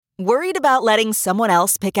Worried about letting someone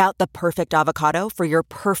else pick out the perfect avocado for your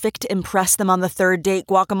perfect impress them on the third date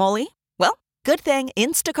guacamole? Well, good thing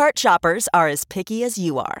Instacart shoppers are as picky as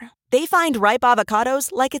you are. They find ripe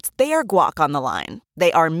avocados like it's their guac on the line.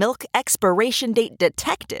 They are milk expiration date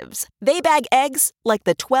detectives. They bag eggs like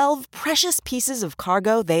the 12 precious pieces of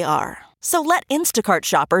cargo they are. So let Instacart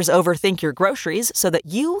shoppers overthink your groceries so that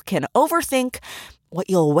you can overthink what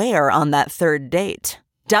you'll wear on that third date.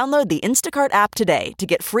 Download the Instacart app today to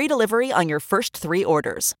get free delivery on your first 3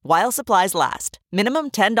 orders, while supplies last.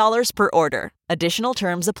 Minimum $10 per order. Additional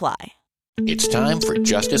terms apply. It's time for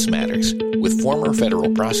Justice Matters with former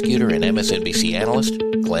federal prosecutor and MSNBC analyst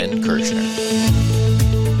Glenn Kirshner.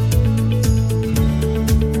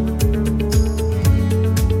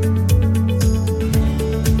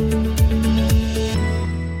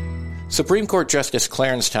 Supreme Court Justice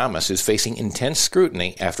Clarence Thomas is facing intense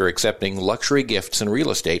scrutiny after accepting luxury gifts and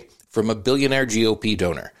real estate from a billionaire GOP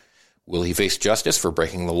donor. Will he face justice for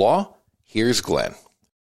breaking the law? Here's Glenn.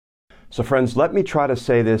 So friends, let me try to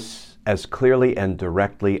say this as clearly and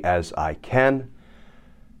directly as I can.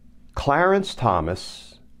 Clarence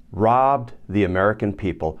Thomas robbed the American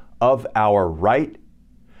people of our right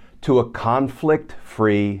to a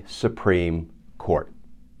conflict-free Supreme Court.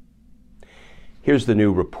 Here's the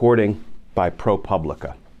new reporting by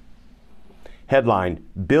ProPublica. Headline: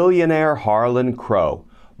 Billionaire Harlan Crow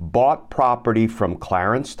bought property from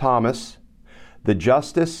Clarence Thomas. The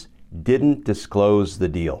justice didn't disclose the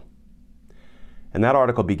deal. And that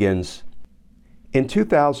article begins, in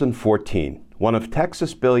 2014, one of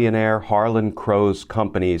Texas billionaire Harlan Crow's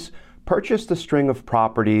companies purchased a string of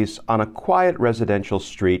properties on a quiet residential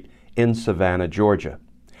street in Savannah, Georgia.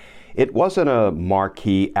 It wasn't a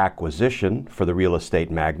marquee acquisition for the real estate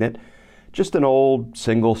magnate, just an old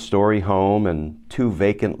single-story home and 2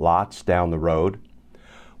 vacant lots down the road.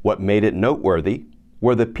 What made it noteworthy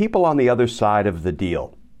were the people on the other side of the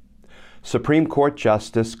deal: Supreme Court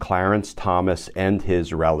Justice Clarence Thomas and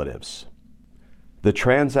his relatives. The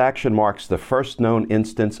transaction marks the first known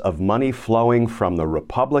instance of money flowing from the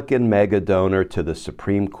Republican mega donor to the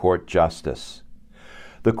Supreme Court Justice.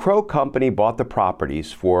 The Crow Company bought the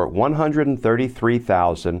properties for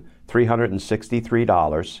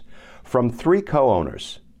 $133,363 from 3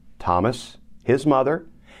 co-owners, Thomas, his mother,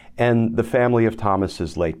 and the family of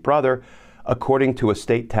Thomas's late brother, according to a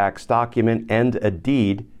state tax document and a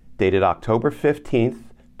deed dated October 15,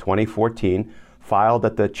 2014, filed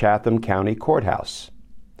at the Chatham County Courthouse.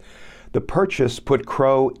 The purchase put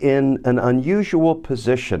Crow in an unusual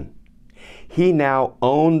position. He now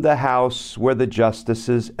owned the house where the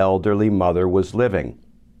justice's elderly mother was living.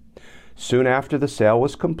 Soon after the sale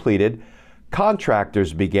was completed,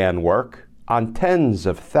 contractors began work on tens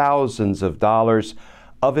of thousands of dollars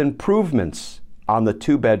of improvements on the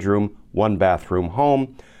 2-bedroom, 1-bathroom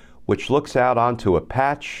home, which looks out onto a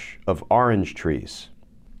patch of orange trees.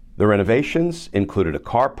 The renovations included a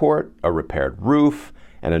carport, a repaired roof,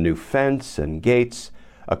 and a new fence and gates,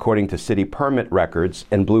 according to city permit records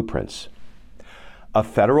and blueprints. A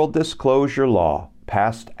federal disclosure law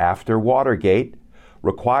passed after Watergate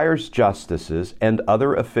requires justices and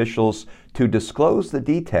other officials to disclose the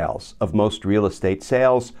details of most real estate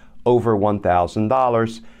sales over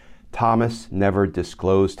 $1,000. Thomas never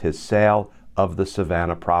disclosed his sale of the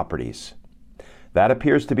Savannah properties. That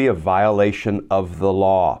appears to be a violation of the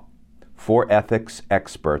law, 4 ethics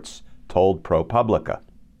experts told ProPublica.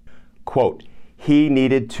 Quote, he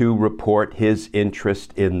needed to report his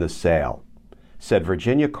interest in the sale, said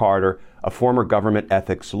Virginia Carter, a former government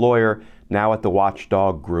ethics lawyer, now at the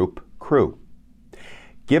watchdog group Crew.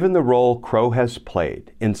 Given the role Crow has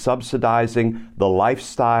played in subsidizing the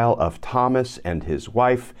lifestyle of Thomas and his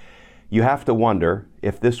wife, you have to wonder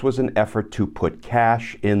if this was an effort to put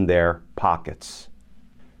cash in their pockets.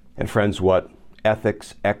 And friends, what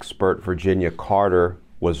ethics expert Virginia Carter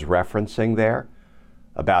was referencing there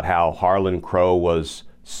about how Harlan Crow was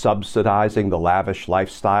subsidizing the lavish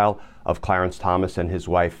lifestyle of Clarence Thomas and his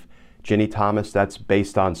wife, Ginny Thomas, that's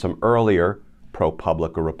based on some earlier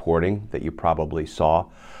ProPublica reporting that you probably saw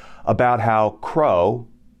about how Crow,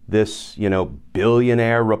 this,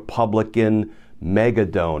 billionaire Republican mega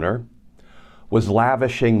donor, was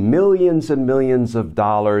lavishing millions and millions of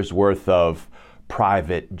dollars worth of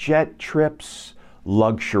private jet trips,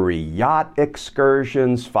 luxury yacht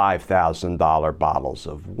excursions, $5,000 bottles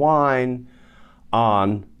of wine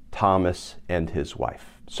on Thomas and his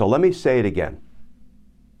wife. So let me say it again.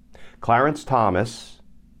 Clarence Thomas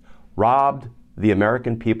robbed the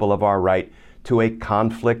American people of our right to a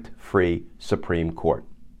conflict-free Supreme Court.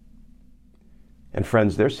 And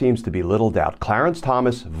friends, there seems to be little doubt. Clarence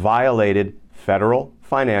Thomas violated federal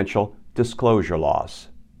financial disclosure laws.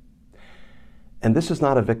 And this is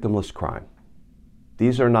not a victimless crime.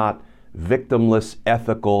 These are not victimless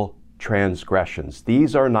ethical transgressions.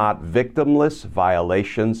 These are not victimless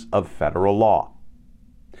violations of federal law.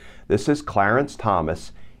 This is Clarence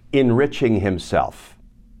Thomas enriching himself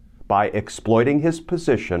by exploiting his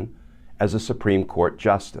position as a Supreme Court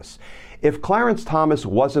justice. If Clarence Thomas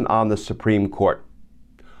wasn't on the Supreme Court,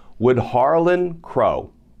 would Harlan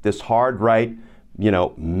Crow, this hard-right,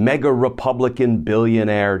 mega Republican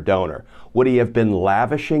billionaire donor, would he have been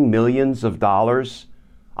lavishing millions of dollars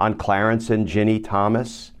on Clarence and Ginny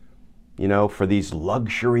Thomas, for these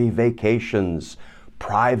luxury vacations,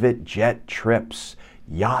 private jet trips,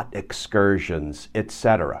 yacht excursions,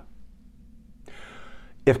 etc.?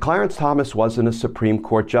 If Clarence Thomas wasn't a Supreme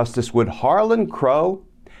Court justice, would Harlan Crow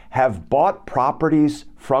have bought properties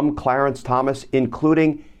from Clarence Thomas,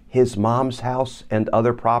 including his mom's house and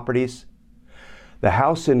other properties? The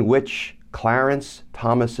house in which Clarence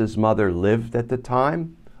Thomas's mother lived at the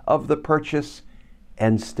time of the purchase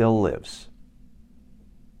and still lives.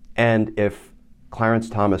 And if Clarence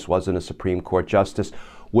Thomas wasn't a Supreme Court justice,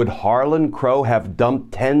 would Harlan Crow have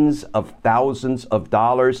dumped tens of thousands of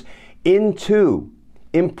dollars into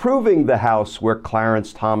improving the house where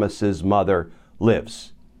Clarence Thomas's mother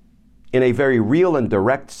lives? In a very real and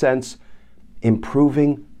direct sense,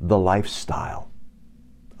 improving the lifestyle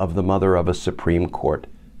of the mother of a Supreme Court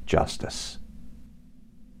justice.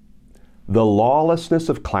 The lawlessness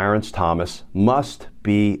of Clarence Thomas must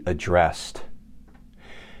be addressed.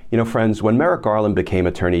 Friends, when Merrick Garland became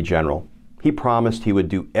Attorney General, he promised he would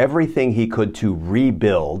do everything he could to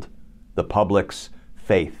rebuild the public's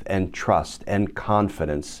faith and trust and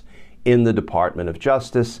confidence in the Department of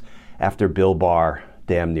Justice after Bill Barr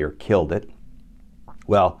damn near killed it.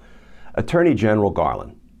 Well, Attorney General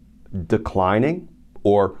Garland declining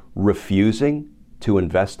or refusing to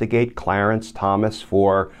investigate Clarence Thomas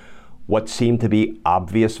for what seemed to be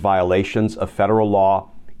obvious violations of federal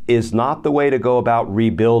law is not the way to go about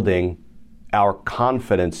rebuilding our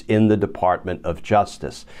confidence in the Department of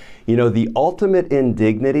Justice. The ultimate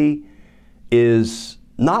indignity is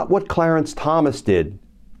not what Clarence Thomas did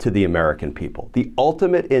to the American people. The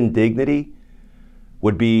ultimate indignity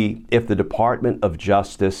would be if the Department of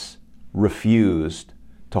Justice refused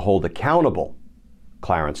to hold accountable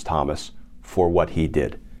Clarence Thomas for what he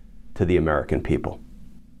did to the American people.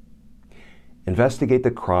 Investigate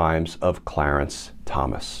the crimes of Clarence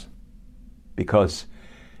Thomas, because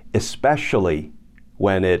especially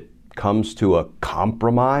when it comes to a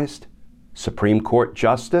compromised Supreme Court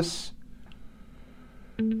justice,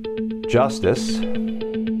 justice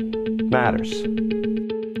matters.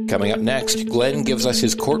 Coming up next, Glenn gives us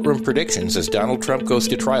his courtroom predictions as Donald Trump goes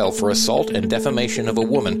to trial for assault and defamation of a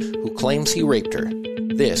woman who claims he raped her.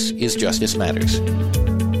 This is Justice Matters.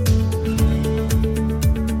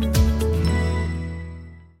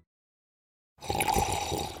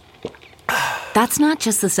 That's not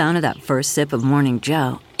just the sound of that first sip of Morning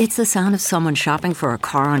Joe. It's the sound of someone shopping for a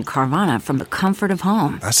car on Carvana from the comfort of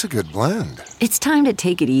home. That's a good blend. It's time to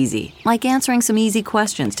take it easy, like answering some easy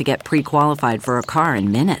questions to get pre-qualified for a car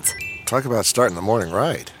in minutes. Talk about starting the morning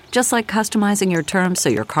right. Just like customizing your terms so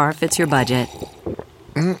your car fits your budget.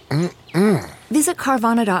 Visit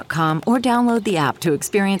Carvana.com or download the app to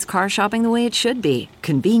experience car shopping the way it should be.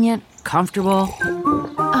 Convenient, comfortable.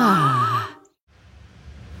 Ah.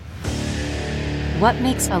 What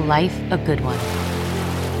makes a life a good one?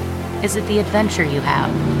 Is it the adventure you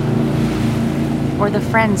have? Or the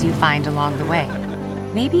friends you find along the way?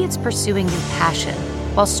 Maybe it's pursuing your passion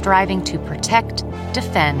while striving to protect,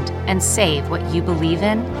 defend, and save what you believe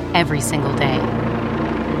in every single day.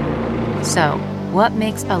 So, what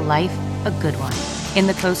makes a life a good one? In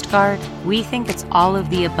the Coast Guard, we think it's all of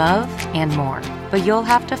the above and more, but you'll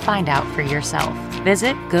have to find out for yourself.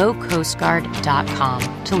 Visit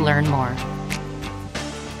gocoastguard.com to learn more.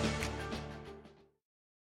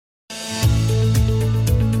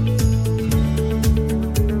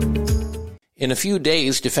 In a few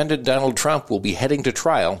days, defendant Donald Trump will be heading to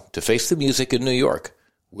trial to face the music in New York.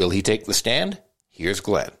 Will he take the stand? Here's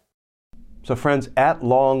Glenn. So friends, at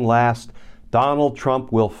long last, Donald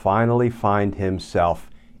Trump will finally find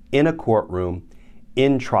himself in a courtroom,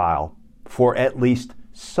 in trial, for at least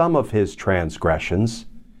some of his transgressions.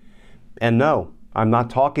 And no, I'm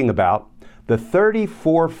not talking about the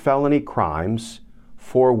 34 felony crimes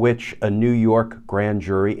for which a New York grand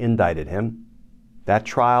jury indicted him. That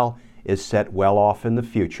trial is set well off in the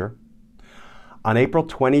future. On April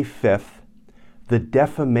 25th, the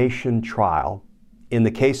defamation trial in the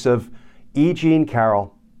case of E. Jean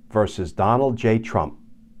Carroll versus Donald J. Trump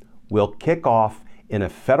will kick off in a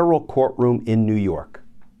federal courtroom in New York,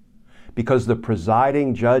 because the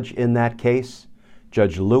presiding judge in that case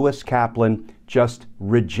Judge Lewis Kaplan just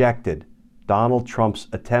rejected Donald Trump's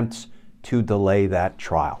attempts to delay that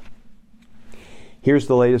trial. Here's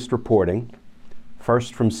the latest reporting.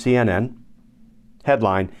 First from CNN.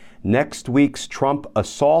 Headline, next week's Trump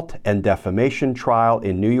assault and defamation trial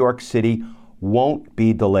in New York City won't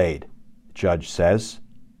be delayed, judge says.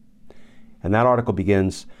 And that article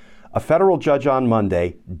begins, a federal judge on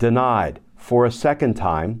Monday denied for a second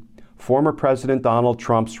time former President Donald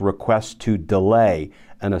Trump's request to delay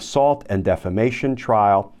an assault and defamation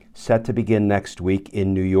trial set to begin next week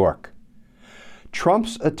in New York.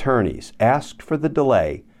 Trump's attorneys asked for the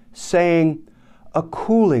delay, saying a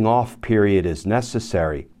cooling off period is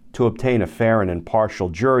necessary to obtain a fair and impartial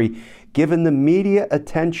jury, given the media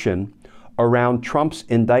attention around Trump's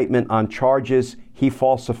indictment on charges he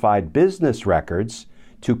falsified business records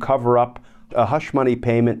to cover up a hush money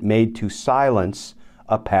payment made to silence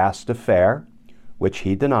a past affair, which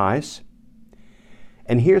he denies.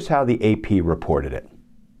 And here's how the AP reported it.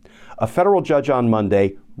 A federal judge on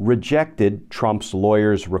Monday rejected Trump's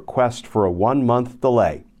lawyer's request for a 1-month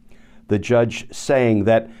delay, the judge saying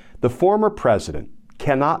that the former president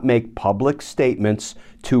cannot make public statements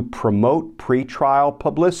to promote pretrial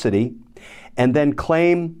publicity and then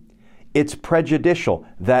claim it's prejudicial.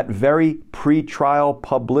 That very pretrial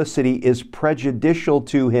publicity is prejudicial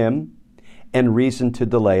to him and reason to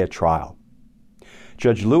delay a trial.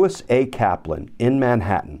 Judge Lewis A. Kaplan in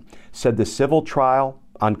Manhattan said the civil trial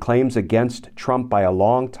on claims against Trump by a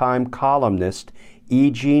longtime columnist,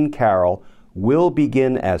 E. Jean Carroll, will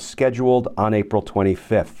begin as scheduled on April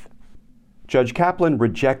 25th. Judge Kaplan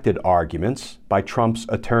rejected arguments by Trump's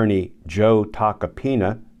attorney, Joe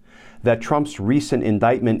Tacopina, that Trump's recent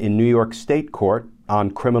indictment in New York State Court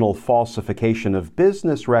on criminal falsification of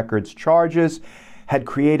business records charges had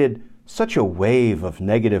created such a wave of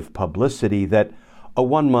negative publicity that a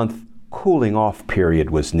 1-month cooling off period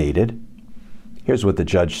was needed. Here's what the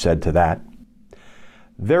judge said to that.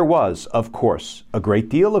 There was, of course, a great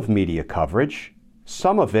deal of media coverage,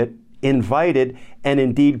 some of it invited and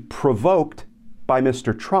indeed provoked by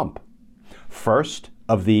Mr. Trump. First,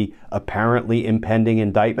 of the apparently impending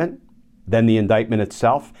indictment, then the indictment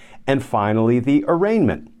itself, and finally the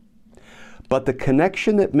arraignment. But the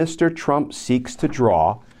connection that Mr. Trump seeks to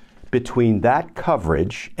draw between that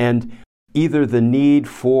coverage and either the need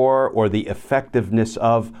for or the effectiveness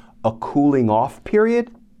of a cooling off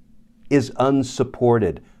period is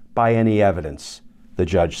unsupported by any evidence, the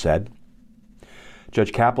judge said.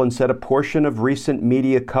 Judge Kaplan said a portion of recent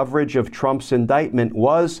media coverage of Trump's indictment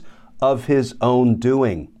was of his own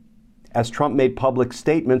doing, as Trump made public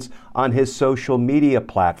statements on his social media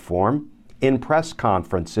platform, in press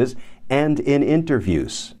conferences, and in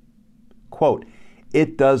interviews. Quote,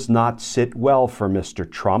 it does not sit well for Mr.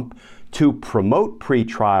 Trump to promote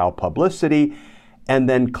pretrial publicity and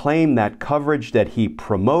then claim that coverage that he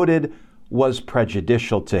promoted was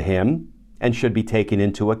prejudicial to him and should be taken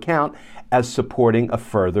into account as supporting a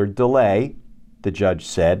further delay, the judge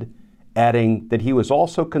said, adding that he was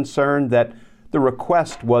also concerned that the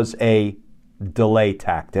request was a delay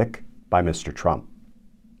tactic by Mr. Trump.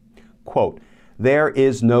 Quote, there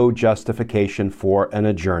is no justification for an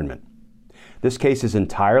adjournment. This case is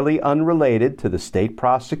entirely unrelated to the state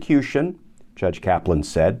prosecution, Judge Kaplan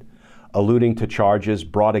said, alluding to charges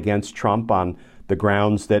brought against Trump on the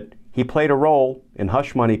grounds that he played a role in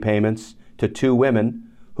hush money payments to 2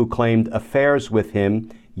 women who claimed affairs with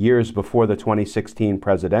him years before the 2016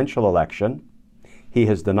 presidential election. He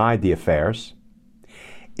has denied the affairs.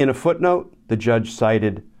 In a footnote, the judge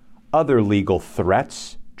cited other legal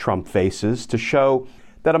threats Trump faces to show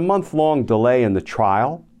that a month-long delay in the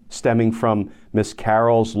trial, stemming from Ms.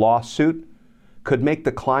 Carroll's lawsuit, could make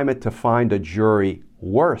the climate to find a jury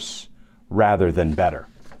worse rather than better.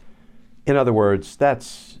 In other words,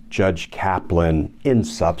 that's Judge Kaplan, in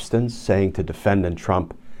substance, saying to defendant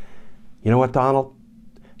Trump, you know what, Donald?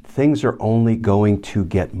 Things are only going to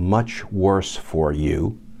get much worse for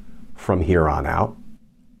you from here on out.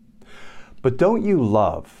 But don't you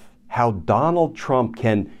love how Donald Trump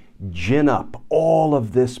can gin up all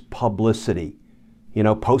of this publicity,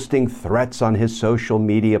 posting threats on his social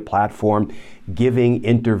media platform, giving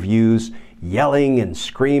interviews, yelling and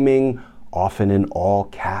screaming, often in all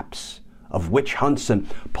caps, of witch hunts and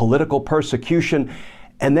political persecution.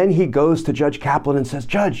 And then he goes to Judge Kaplan and says,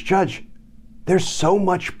 Judge, there's so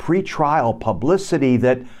much pretrial publicity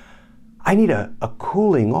that I need a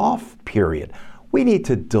cooling off period. We need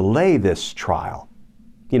to delay this trial.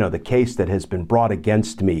 The case that has been brought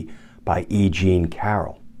against me by E. Jean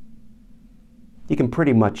Carroll. You can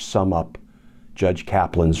pretty much sum up Judge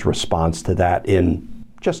Kaplan's response to that in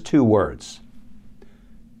just 2 words.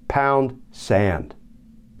 Pound sand.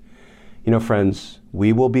 You know, friends,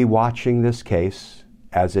 we will be watching this case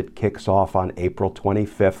as it kicks off on April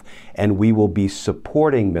 25th, and we will be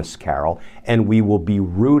supporting Miss Carroll, and we will be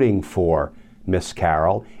rooting for Miss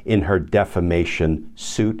Carroll in her defamation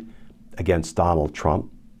suit against Donald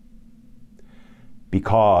Trump,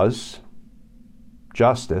 because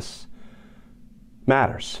justice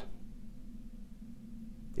matters.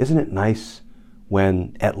 Isn't it nice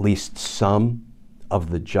when at least some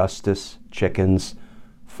of the justice chickens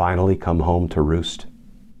finally come home to roost?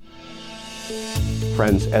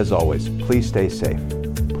 Friends, as always, please stay safe.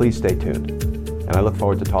 Please stay tuned. And I look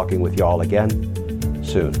forward to talking with y'all again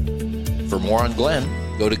soon. For more on Glenn,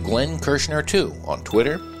 go to Glenn Kirshner2 on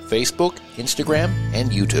Twitter, Facebook, Instagram, and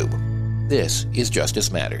YouTube. This is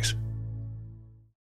Justice Matters.